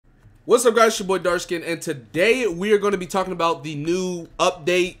What's up, guys? It's your boy Darkskin, and today we are going to be talking about the new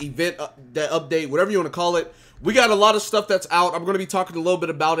update, event, update, whatever you want to call it. We got a lot of stuff that's out. I'm going to be talking a little bit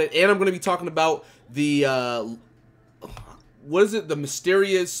about it, and I'm going to be talking about the, what is it? The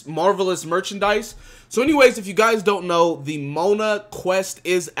mysterious, marvelous merchandise. So anyways, if you guys don't know, the Mona quest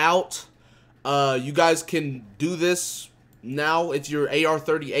is out. You guys can do this now. If you're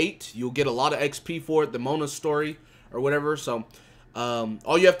AR38, you'll get a lot of XP for it, the Mona story or whatever. So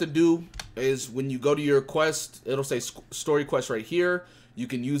all you have to do is when you go to your quest, it'll say story quest right here. You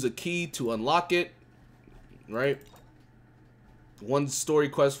can use a key to unlock it, right? One story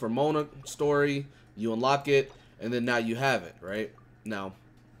quest for Mona story, you unlock it, and then now you have it, right? Now,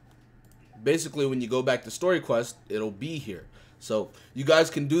 basically when you go back to story quest, it'll be here. So you guys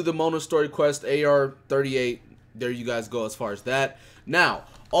can do the Mona story quest, AR38. There you guys go as far as that. Now,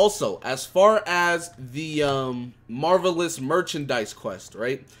 also, as far as the marvelous merchandise quest,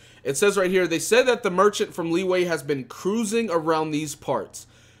 right? It says right here, they said that the merchant from Leeway has been cruising around these parts,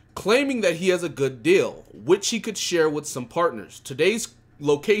 claiming that he has a good deal, which he could share with some partners. Today's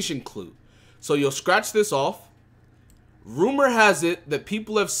location clue. So you'll scratch this off. Rumor has it that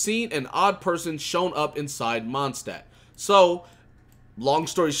people have seen an odd person shown up inside Mondstadt. So, long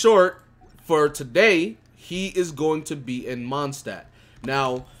story short, for today, he is going to be in Mondstadt.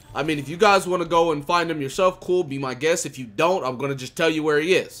 Now, I mean, if you guys want to go and find him yourself, cool, be my guest. If you don't, I'm going to just tell you where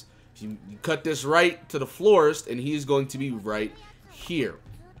he is. You cut this right to the florist, and he's going to be right here.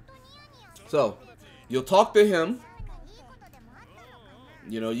 So, you'll talk to him.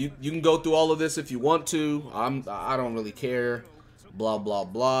 You know, you can go through all of this if you want to. I don't really care. Blah, blah,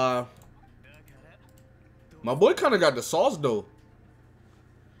 blah. My boy kind of got the sauce, though.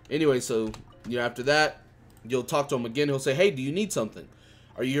 Anyway, so, you know, after that, you'll talk to him again. He'll say, hey, do you need something?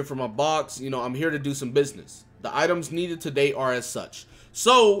 Are you here for my box? You know, I'm here to do some business. The items needed today are as such.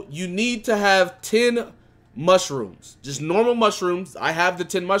 So, you need to have 10 mushrooms. Just normal mushrooms. I have the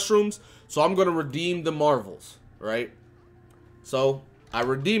 10 mushrooms, so I'm going to redeem the marvels, right? So, I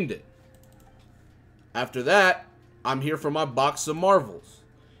redeemed it. After that, I'm here for my box of marvels.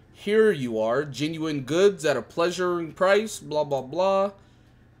 Here you are, genuine goods at a pleasuring price, blah, blah, blah.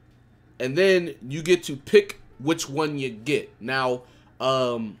 And then you get to pick which one you get. Now,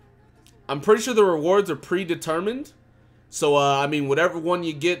 I'm pretty sure the rewards are predetermined. So, I mean, whatever one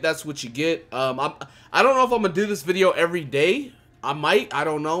you get, that's what you get. I don't know if I'm going to do this video every day. I might. I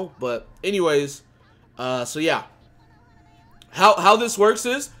don't know. But anyways, so yeah. How this works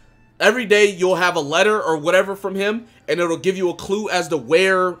is, every day you'll have a letter or whatever from him, and it'll give you a clue as to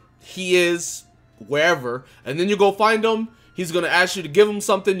where he is, wherever. And then you go find him. He's going to ask you to give him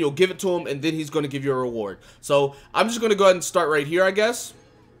something. You'll give it to him, and then he's going to give you a reward. So, I'm just going to go ahead and start right here, I guess.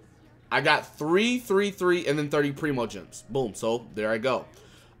 I got 3, 3, 3, and then 30 Primo Gems. Boom. So, there I go.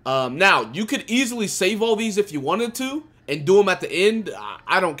 Now, you could easily save all these if you wanted to, and do them at the end.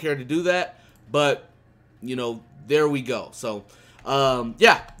 I don't care to do that, but, you know, there we go. So,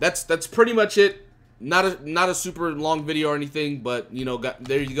 yeah, that's pretty much it. Not a super long video or anything, but, you know,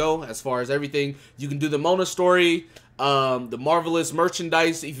 there you go. As far as everything, you can do the Mona story. The marvelous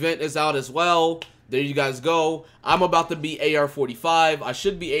merchandise event is out as well. There you guys go. I'm about to be AR45. I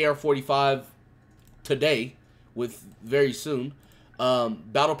should be AR45 today, very soon.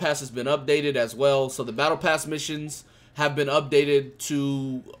 Battle Pass has been updated as well. So the Battle Pass missions have been updated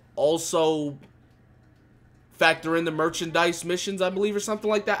to also factor in the merchandise missions, I believe, or something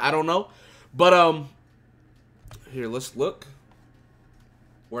like that. I don't know. But, here, let's look.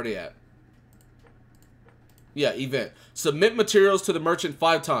 Where they at? Yeah, event. Submit materials to the merchant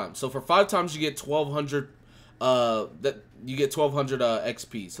 5 times. So for 5 times you get 1,200. You get 1,200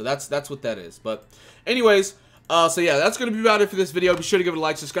 XP. So that's what that is. But anyways, so yeah, that's gonna be about it for this video. Be sure to give it a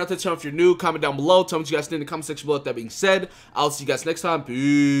like, subscribe to the channel if you're new. Comment down below. Tell me what you guys think in the comment section below. With that being said, I'll see you guys next time.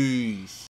 Peace.